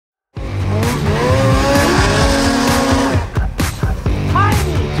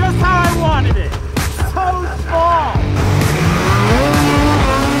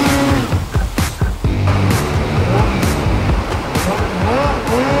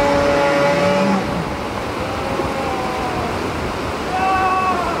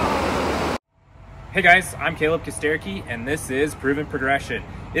Hey guys, I'm Caleb Kosterki and this is Proven Progression.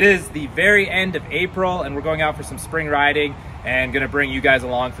 It is the very end of April and we're going out for some spring riding and gonna bring you guys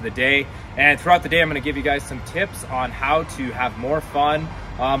along for the day. And throughout the day, I'm gonna give you guys some tips on how to have more fun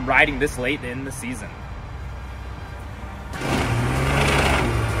riding this late in the season.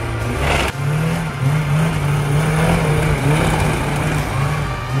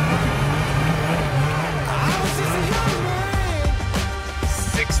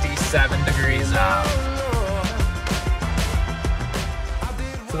 Degrees out.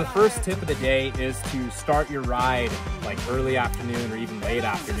 So the first tip of the day is to start your ride like early afternoon or even late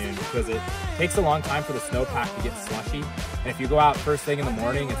afternoon, because it takes a long time for the snowpack to get slushy. And if you go out first thing in the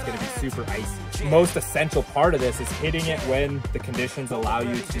morning, it's going to be super icy. The most essential part of this is hitting it when the conditions allow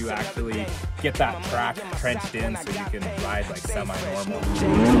you to actually get that track trenched in so you can ride like semi-normal.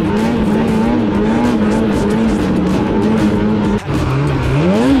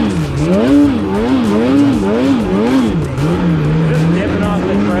 Just dipping off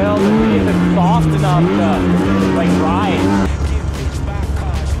the trail to see if it's soft enough to like ride.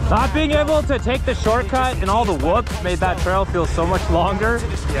 Not being able to take the shortcut and all the whoops made that trail feel so much longer.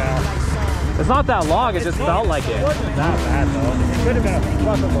 Yeah. It's not that long, it just felt like it. It wasn't that bad though. It could have been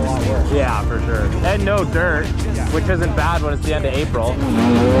a lot worse. Yeah, for sure. And no dirt, which isn't bad when it's the end of April.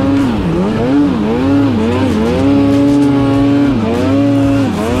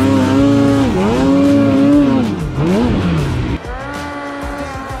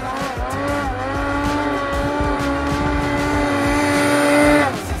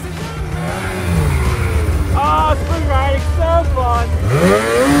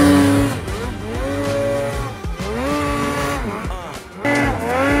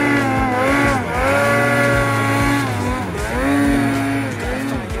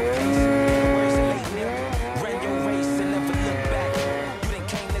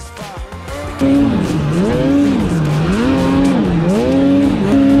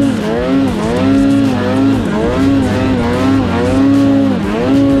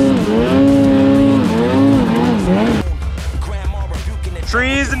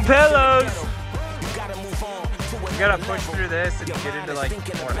 Trees and pillows. You gotta push through this and get into like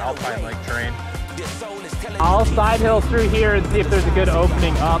more alpine-like terrain. I'll side hill through here and see if there's a good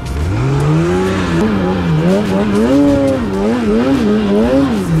opening up.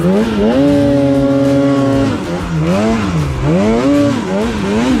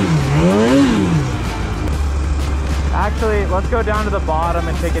 Actually, let's go down to the bottom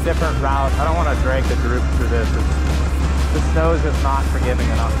and take a different route. I don't want to drag the group through this. The snow is just not forgiving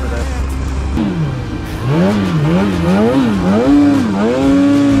enough for this.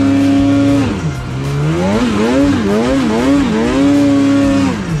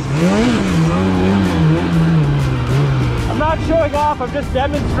 I'm not showing off, I'm just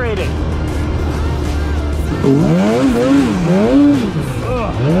demonstrating.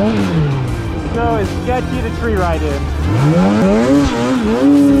 Snow is sketchy to tree ride in.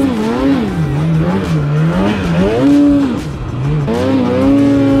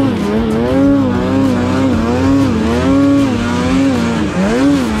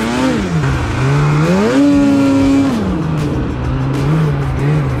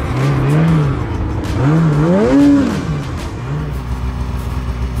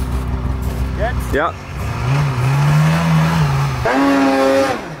 Yep.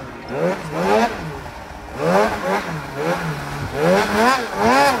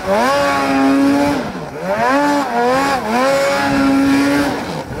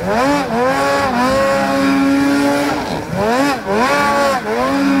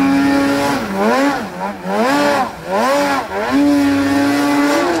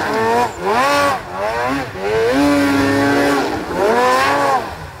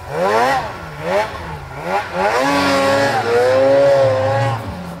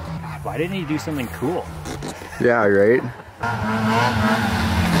 Why didn't he do something cool? Yeah, right?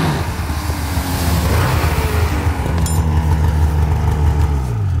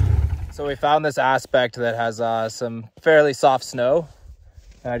 So we found this aspect that has some fairly soft snow.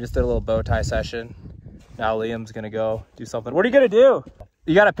 And I just did a little bow tie session. Now Liam's gonna go do something. What are you gonna do?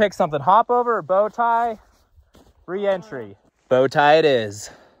 You gotta pick something, hop over or bow tie, re-entry. Bow tie it is.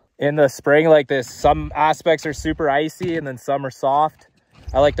 In the spring like this, some aspects are super icy and then some are soft.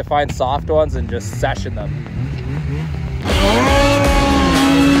 I like to find soft ones and just session them.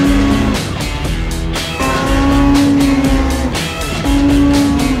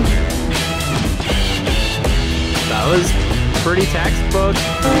 That was pretty textbook.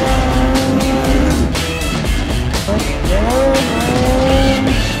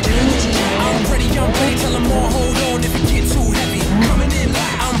 I'm ready, tell them all hold on if it get too heavy. Coming in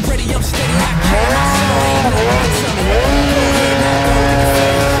live, I'm ready, I'm steady, I can't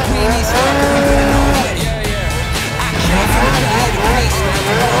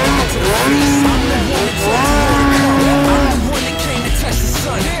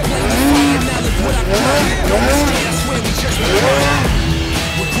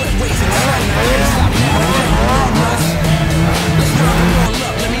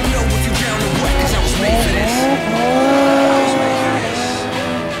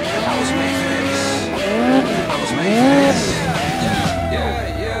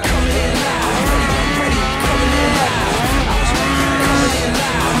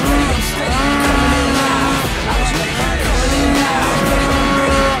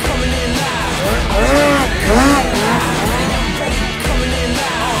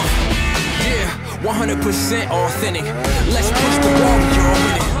 100% authentic. Let's push the wall, you're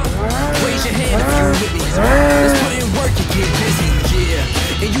with it. Raise your hand if you're with me. Let's put in work and get busy,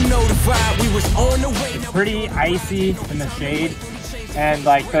 yeah. And you know the vibe, we was on the way. It's pretty icy in the shade, and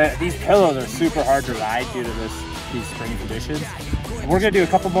like these pillows are super hard to ride due to these spring conditions. We're gonna do a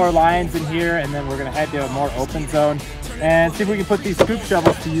couple more lines in here, and then we're gonna head to a more open zone and see if we can put these scoop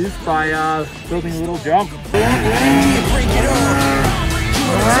shovels to use by building a little jump.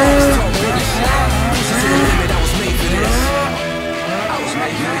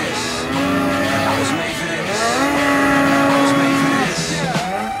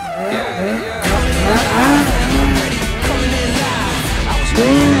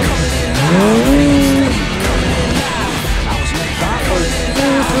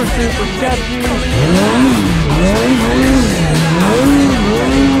 Super sketchy.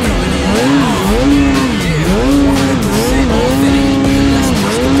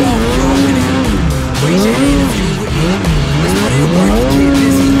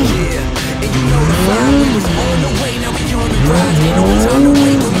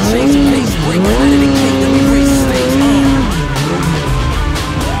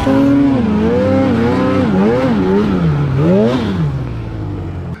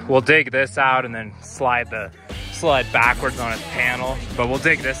 We'll dig this out and then slide backwards on its panel, but we'll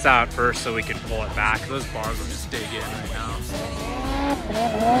dig this out first so we can pull it back. Those bars will just dig in right now.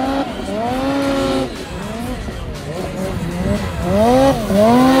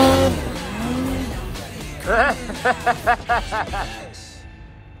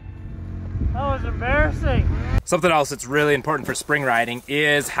 That was embarrassing. Something else that's really important for spring riding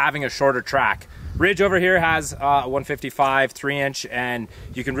is having a shorter track. Ridge over here has a 155 3-inch, and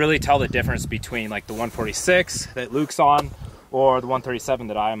you can really tell the difference between like the 146 that Luke's on or the 137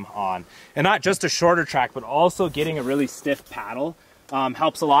 that I'm on. And not just a shorter track, but also getting a really stiff paddle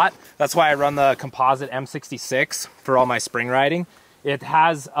helps a lot. That's why I run the composite M66 for all my spring riding. It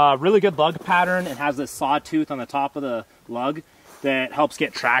has a really good lug pattern. It has this sawtooth on the top of the lug that helps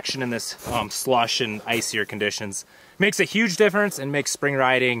get traction in this slush and icier conditions. Makes a huge difference and makes spring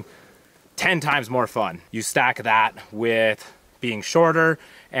riding 10 times more fun. You stack that with being shorter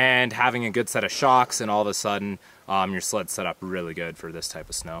and having a good set of shocks, and all of a sudden your sled's set up really good for this type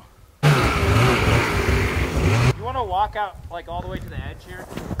of snow. You want to walk out like all the way to the edge here?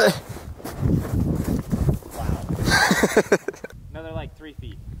 Wow. Another like 3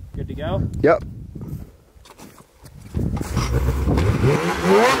 feet. Good to go? Yep.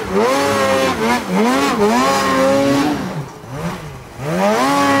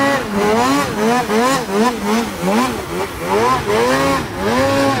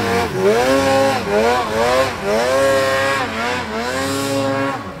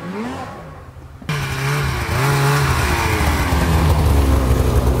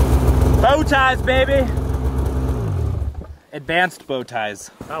 Bow ties, baby! Advanced bow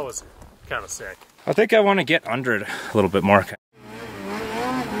ties. That was kind of sick. I think I want to get under it a little bit more.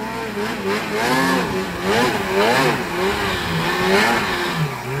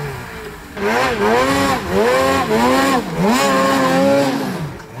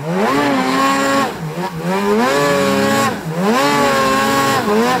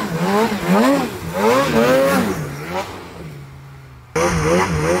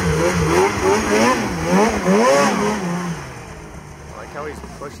 I like how he's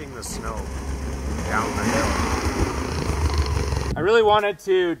pushing the snow down the hill. I really wanted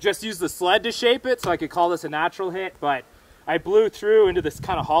to just use the sled to shape it so I could call this a natural hit, but I blew through into this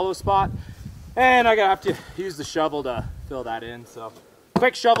kind of hollow spot, and I'm gonna have to use the shovel to fill that in. So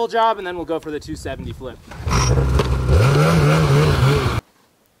quick shovel job, and then we'll go for the 270 flip.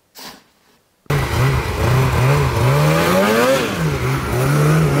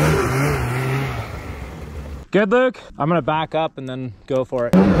 Good, Luke? I'm gonna back up and then go for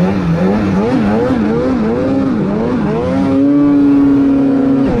it.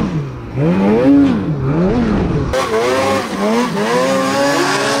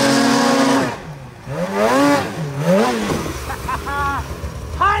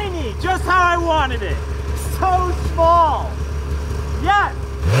 Tiny, just how I wanted it. So small. Yes.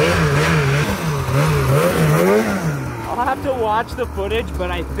 I'll have to watch the footage, but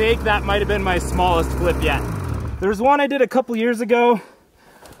I think that might have been my smallest flip yet. There's one I did a couple years ago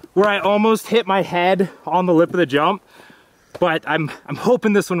where I almost hit my head on the lip of the jump, but I'm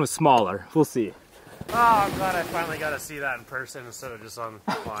hoping this one was smaller. We'll see. Oh, I'm glad I finally got to see that in person instead of just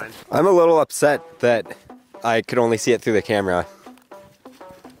online. I'm a little upset that I could only see it through the camera.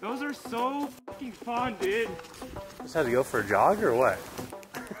 Those are so fucking fun, dude. Just had to go for a jog or what?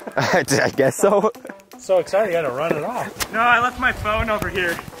 I guess so. So excited, you had to run it off. No, I left my phone over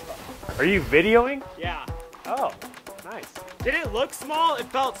here. Are you videoing? Yeah. Oh, nice. Did it look small? It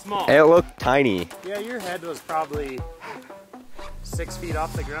felt small. It looked tiny. Yeah, your head was probably 6 feet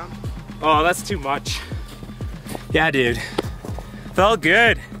off the ground. Oh, that's too much. Yeah, dude. Felt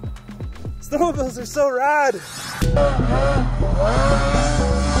good. Snowmobiles are so rad.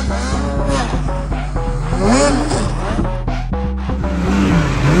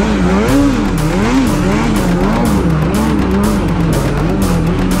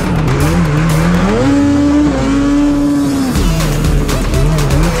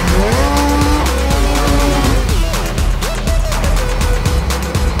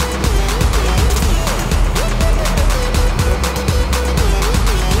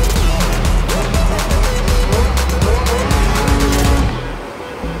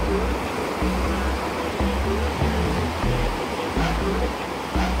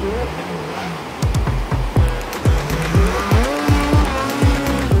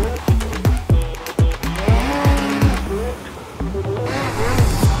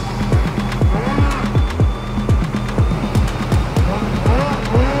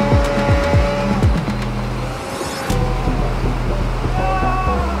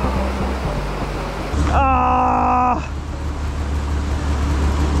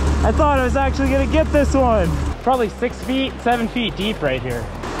 I thought I was actually gonna get this one. Probably 6 feet, 7 feet deep right here.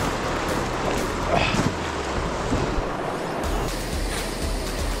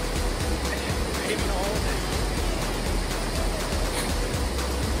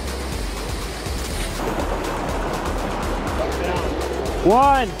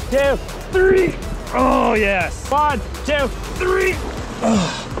 One, two, three. Oh yes. 1, 2, 3.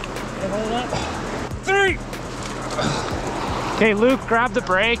 Three. Okay, Luke, grab the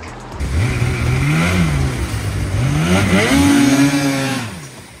brake.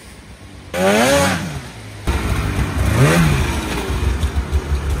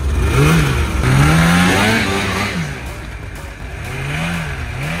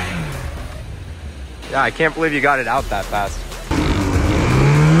 Yeah, I can't believe you got it out that fast.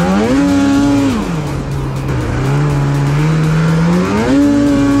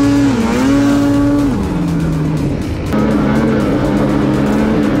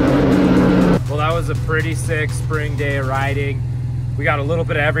 A pretty sick spring day of riding. We got a little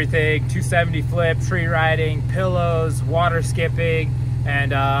bit of everything: 270 flip, tree riding, pillows, water skipping,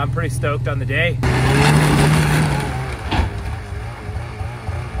 and I'm pretty stoked on the day.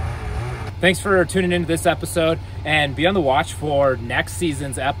 Thanks for tuning into this episode, and be on the watch for next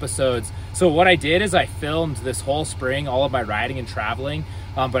season's episodes. So what I did is I filmed this whole spring, all of my riding and traveling,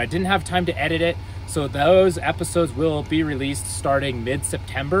 but I didn't have time to edit it. So those episodes will be released starting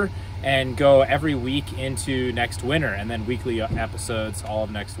mid-September and go every week into next winter, and then weekly episodes all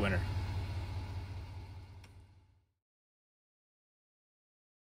of next winter.